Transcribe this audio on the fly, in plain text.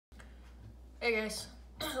Hey guys,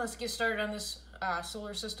 let's get started on this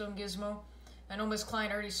Solar System Gizmo. I know Miss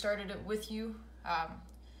Klein already started it with you.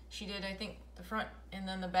 She did, I think, the front and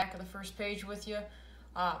then the back of the first page with you.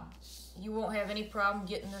 You won't have any problem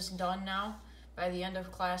getting this done now by the end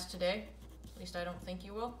of class today. At least I don't think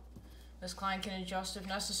you will. Miss Klein can adjust if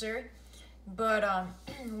necessary. But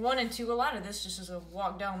 1 and 2, a lot of this just is a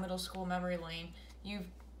walk down middle school memory lane. You've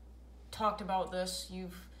talked about this.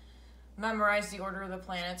 You've memorize the order of the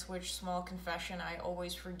planets, which, small confession, I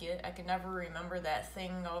always forget. I can never remember that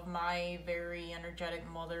thing of my very energetic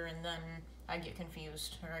mother, and then I get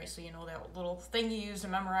confused. All right, so you know that little thing you use to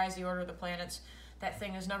memorize the order of the planets. That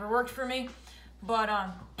thing has never worked for me. But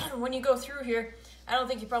when you go through here, I don't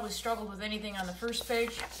think you probably struggled with anything on the first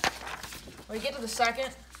page. When you get to the second,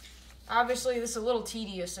 obviously this is a little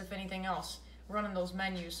tedious, if anything else, running those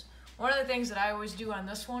menus. One of the things that I always do on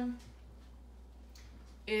this one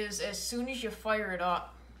is as soon as you fire it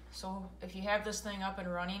up, so if you have this thing up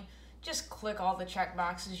and running, just click all the check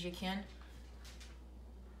boxes you can.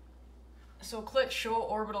 So click Show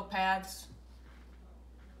Orbital Pads,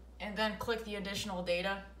 and then click the additional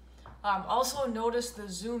data. Also notice the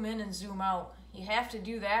zoom in and zoom out. You have to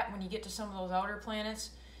do that when you get to some of those outer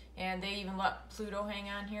planets, and they even let Pluto hang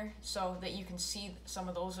on here so that you can see some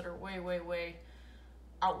of those that are way, way, way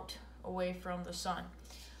out, away from the sun.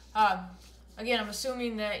 Again, I'm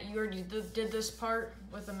assuming that you already did this part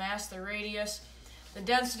with the mass, the radius. The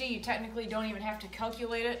density, you technically don't even have to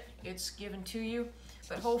calculate it. It's given to you.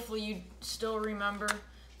 But hopefully you still remember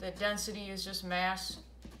that density is just mass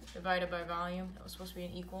divided by volume. That was supposed to be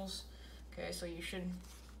in equals. Okay, so you should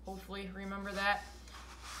hopefully remember that.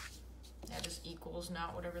 That is equals,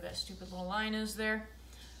 not whatever that stupid little line is there.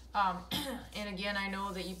 And again, I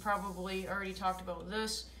know that you probably already talked about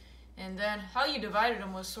this. And then how you divided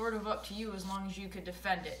them was sort of up to you as long as you could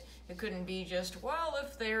defend it. It couldn't be just, well,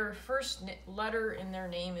 if their first letter in their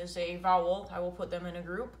name is a vowel, I will put them in a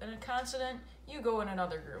group, and a consonant, you go in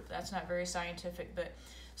another group. That's not very scientific, but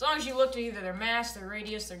as long as you looked at either their mass, their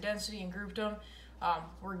radius, their density, and grouped them,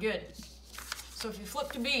 we're good. So if you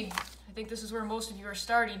flip to B, I think this is where most of you are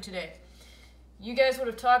starting today. You guys would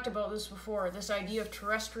have talked about this before, this idea of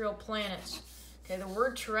terrestrial planets. Okay, the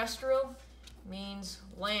word terrestrial means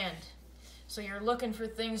land. So you're looking for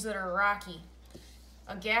things that are rocky.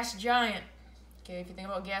 A gas giant, okay, if you think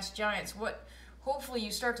about gas giants, what hopefully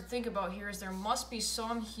you start to think about here is there must be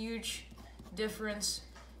some huge difference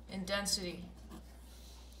in density.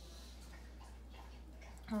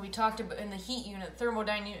 When we talked about in the heat unit,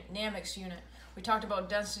 thermodynamics unit, we talked about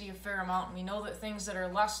density a fair amount, and we know that things that are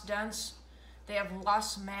less dense, they have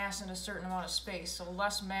less mass in a certain amount of space, so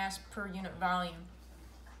less mass per unit volume.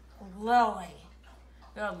 Lily.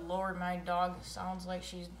 Good Lord, my dog sounds like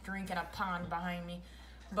she's drinking a pond behind me.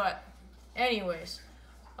 But anyways,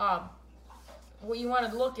 what you want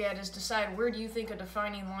to look at is decide where do you think a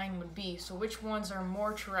defining line would be. So which ones are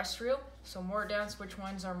more terrestrial, so more dense, which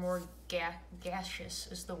ones are more gaseous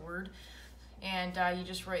is the word. And you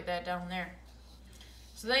just write that down there.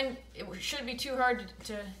 So then it shouldn't be too hard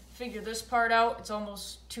to figure this part out. It's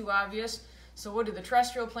almost too obvious. So what do the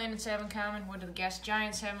terrestrial planets have in common? What do the gas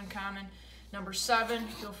giants have in common? Number 7,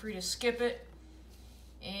 feel free to skip it.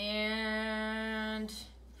 And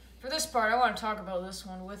for this part, I want to talk about this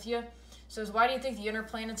one with you. It says, why do you think the inner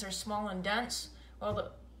planets are small and dense?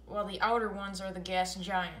 Well, the outer ones are the gas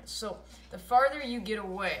giants. So the farther you get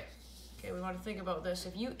away, okay, we want to think about this.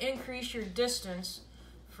 If you increase your distance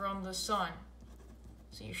from the sun,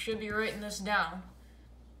 so you should be writing this down.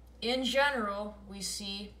 In general, we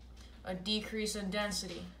see a decrease in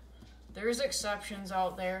density. There's exceptions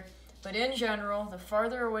out there, but in general, the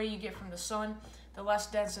farther away you get from the sun, the less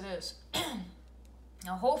dense it is.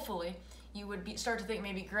 Now, hopefully, you would start to think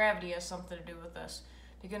maybe gravity has something to do with this,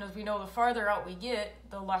 because as we know, the farther out we get,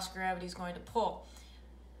 the less gravity is going to pull.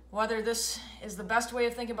 Whether this is the best way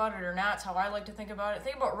of thinking about it or not, it's how I like to think about it.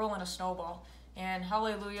 Think about rolling a snowball, and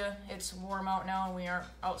hallelujah, it's warm out now and we aren't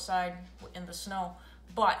outside in the snow,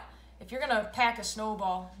 but if you're going to pack a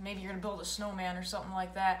snowball, maybe you're going to build a snowman or something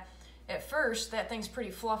like that, at first that thing's pretty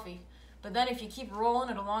fluffy. But then if you keep rolling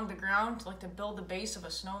it along the ground, like to build the base of a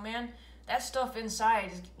snowman, that stuff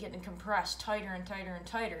inside is getting compressed tighter and tighter and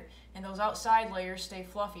tighter. And those outside layers stay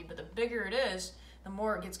fluffy. But the bigger it is, the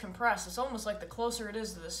more it gets compressed. It's almost like the closer it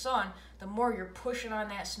is to the sun, the more you're pushing on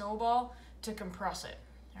that snowball to compress it.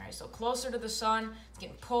 All right, so closer to the sun, it's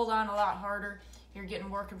getting pulled on a lot harder. You're getting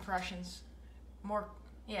more compressions,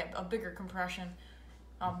 a bigger compression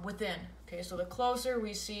within. Okay, so the closer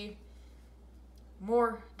we see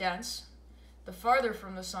more dense, the farther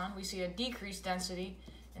from the sun we see a decreased density,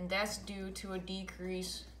 and that's due to a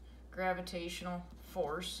decreased gravitational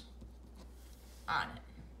force. on it.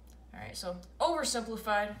 All right, so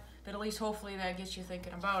oversimplified, but at least hopefully that gets you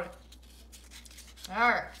thinking about it. All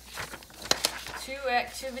right, to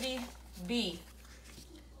activity B.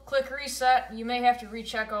 Click reset. You may have to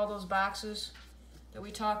recheck all those boxes that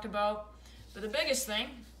we talked about. But the biggest thing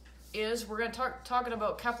is we're going to talking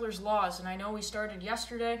about Kepler's laws. And I know we started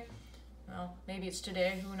yesterday. Well, maybe it's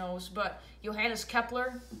today, who knows. But Johannes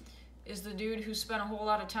Kepler is the dude who spent a whole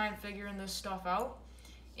lot of time figuring this stuff out.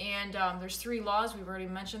 And there's 3 laws. We've already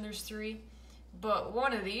mentioned there's 3. But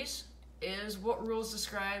one of these is what rules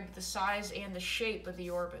describe the size and the shape of the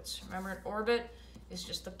orbits. Remember, an orbit is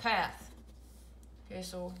just the path. Okay,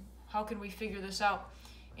 so how can we figure this out?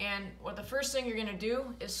 And what the first thing you're going to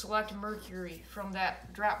do is select Mercury from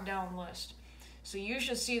that drop-down list. So you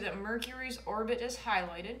should see that Mercury's orbit is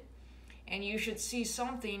highlighted, and you should see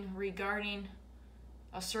something regarding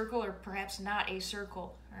a circle or perhaps not a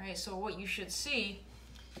circle. All right, so what you should see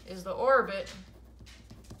is the orbit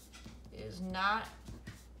is not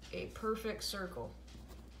a perfect circle.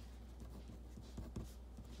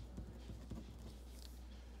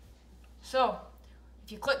 So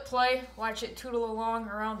if you click play, watch it tootle along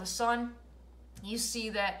around the sun, you see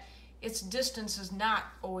that its distance is not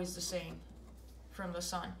always the same from the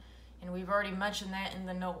sun. And we've already mentioned that in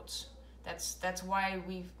the notes. That's why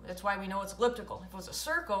we know it's elliptical. If it was a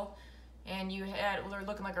circle and they're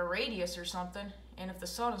looking like a radius or something, and if the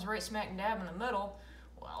sun is right smack dab in the middle,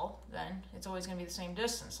 well, then it's always going to be the same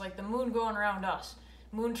distance. Like the moon going around us.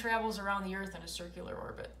 Moon travels around the Earth in a circular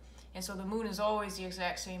orbit. And so the moon is always the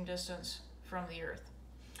exact same distance from the Earth.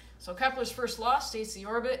 So Kepler's first law states the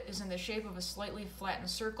orbit is in the shape of a slightly flattened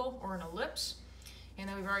circle or an ellipse. And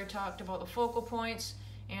then we've already talked about the focal points,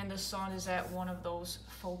 and the sun is at one of those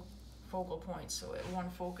focal points, so at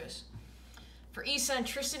one focus. For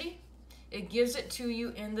eccentricity, it gives it to you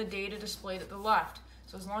in the data displayed at the left.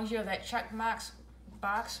 So as long as you have that check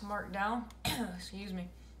box marked down, excuse me,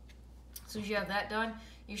 as soon as you have that done,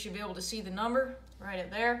 you should be able to see the number right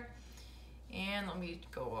at there. And let me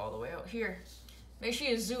go all the way out here. Make sure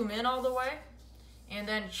you zoom in all the way, and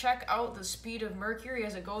then check out the speed of Mercury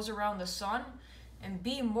as it goes around the sun, and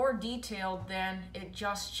be more detailed than it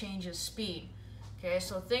just changes speed. Okay,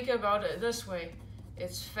 so think about it this way.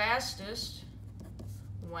 It's fastest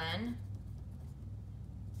when,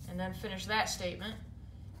 and then finish that statement,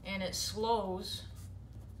 and it slows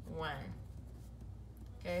when.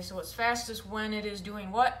 Okay, so it's fastest when it is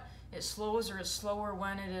doing what? It slows, or it's slower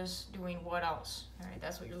when it is doing what else? All right,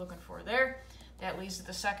 that's what you're looking for there. That leads to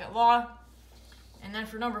the second law. And then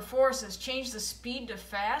for number 4, it says change the speed to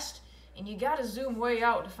fast, and you got to zoom way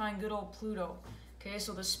out to find good old Pluto. Okay,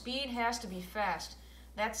 so the speed has to be fast.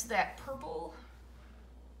 That's that purple,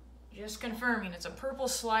 just confirming, it's a purple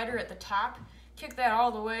slider at the top. Kick that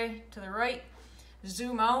all the way to the right,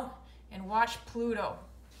 zoom out, and watch Pluto.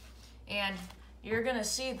 And you're going to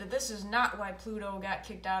see that this is not why Pluto got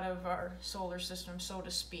kicked out of our solar system, so to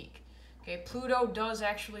speak. Okay, Pluto does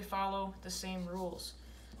actually follow the same rules.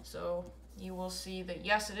 So you will see that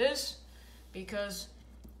yes, it is, because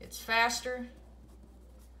it's faster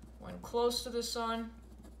when close to the sun,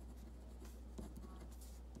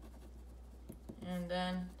 and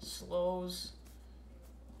then slows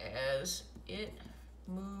as it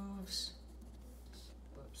moves,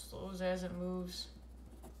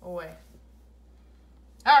 away.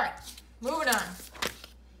 All right, moving on.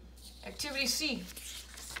 Activity C,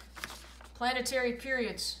 planetary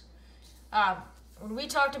periods. When we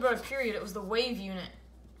talked about a period, it was the wave unit.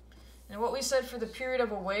 And what we said for the period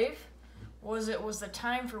of a wave was it was the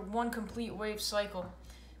time for one complete wave cycle.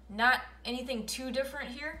 Not anything too different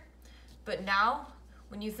here, but now,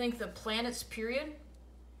 when you think the planet's period,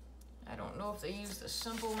 I don't know if they use the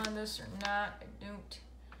symbol on this or not. I don't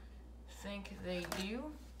think they do.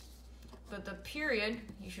 But the period,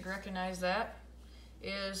 you should recognize that,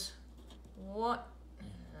 is what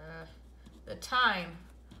the time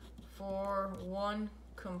for one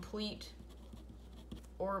complete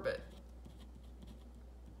orbit.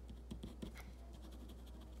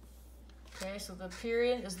 Okay, so the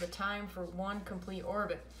period is the time for one complete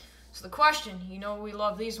orbit. So the question, you know we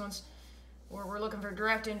love these ones, where we're looking for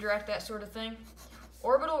direct, indirect, that sort of thing.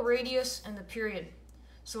 Orbital radius and the period.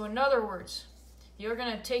 So in other words, you're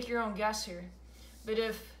going to take your own guess here, but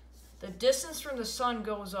if the distance from the sun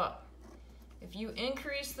goes up, if you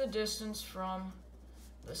increase the distance from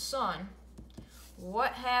the sun,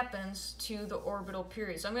 what happens to the orbital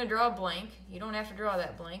period? So I'm going to draw a blank. You don't have to draw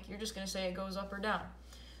that blank. You're just going to say it goes up or down.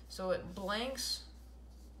 So it blanks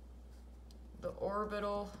the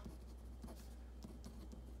orbital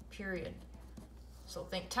period. So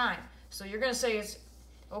think time. So you're going to say it's,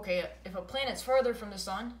 okay, if a planet's farther from the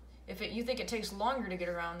sun, If you think it takes longer to get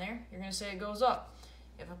around there, you're going to say it goes up.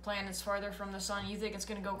 If a planet's farther from the sun, you think it's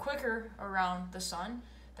going to go quicker around the sun,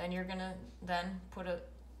 then you're going to then put a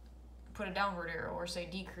downward arrow, or say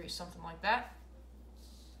decrease, something like that.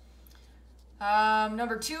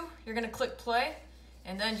 Number 2, you're going to click play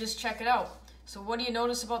and then just check it out. So what do you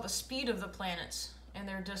notice about the speed of the planets and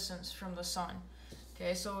their distance from the sun?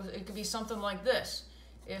 Okay, so it could be something like this.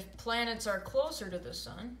 If planets are closer to the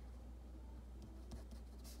sun,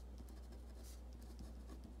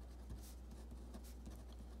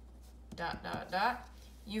 dot, dot, dot,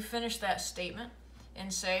 you finish that statement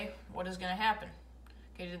and say what is going to happen.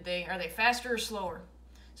 Okay, are they faster or slower?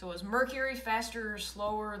 So is Mercury faster or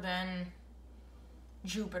slower than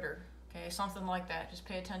Jupiter? Okay, something like that. Just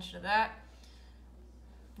pay attention to that.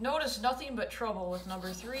 Notice nothing but trouble with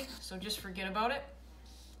number 3, so just forget about it.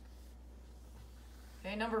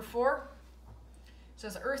 Okay, number 4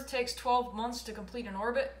 says Earth takes 12 months to complete an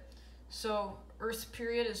orbit. So Earth's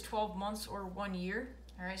period is 12 months or 1 year.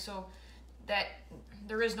 All right, so that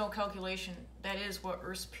there is no calculation. That is what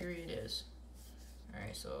Earth's period is. All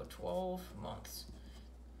right, so 12 months.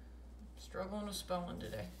 Struggling with spelling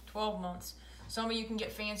today. 12 months. Some of you can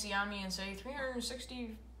get fancy on me and say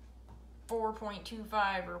 364.25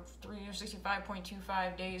 or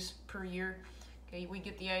 365.25 days per year. Okay, we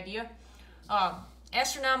get the idea.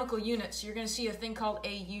 Astronomical units, you're going to see a thing called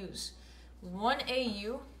AUs. 1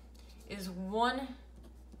 AU is 1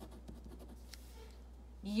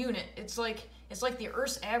 unit. It's like the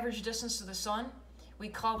Earth's average distance to the sun. We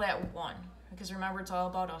call that 1, because remember, it's all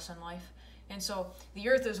about us in life. And so the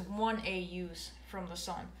Earth is 1 AUs from the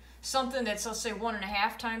sun. Something that's, let's say,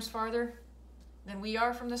 1.5 times farther than we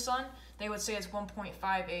are from the sun, they would say it's 1.5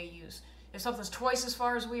 AUs. If something's twice as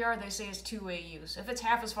far as we are, they say it's 2 AUs. If it's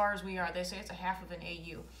half as far as we are, they say it's a half of an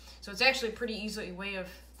AU. So it's actually a pretty easy way of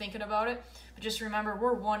thinking about it. But just remember,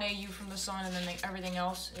 we're 1 AU from the sun, and then everything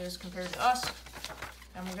else is compared to us.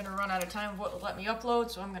 And we're going to run out of time of what will let me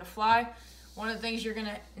upload, so I'm going to fly. One of the things you're going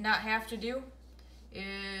to not have to do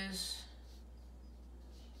is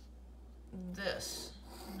this.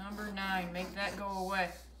 Number 9, make that go away.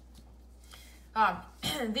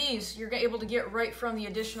 These you're able to get right from the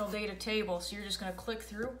additional data table, so you're just going to click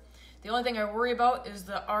through. The only thing I worry about is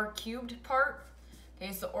the r cubed part. Okay,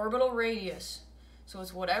 it's the orbital radius. So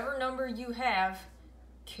it's whatever number you have,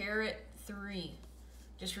 caret 3.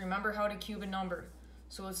 Just remember how to cube a number.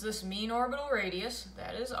 So it's this mean orbital radius,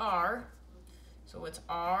 that is r. So it's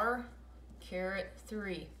r caret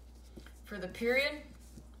 3. For the period,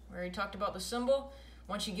 we already talked about the symbol.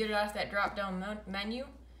 Once you get it off that drop-down menu,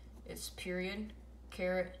 it's period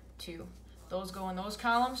caret 2. Those go in those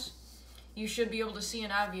columns. You should be able to see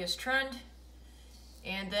an obvious trend,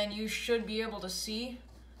 and then you should be able to see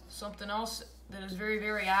something else that is very,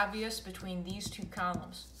 very obvious between these 2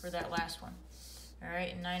 columns for that last one. All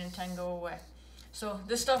right, and 9 and 10 go away. So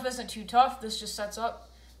this stuff isn't too tough. This just sets up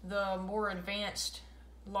the more advanced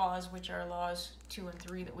laws, which are laws 2 and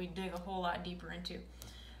 3 that we dig a whole lot deeper into.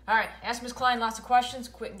 All right, ask Ms. Klein lots of questions.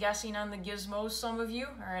 Quit guessing on the gizmos, some of you.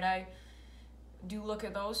 All right, I do look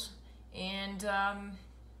at those. And have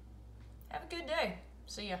a good day.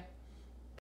 See ya.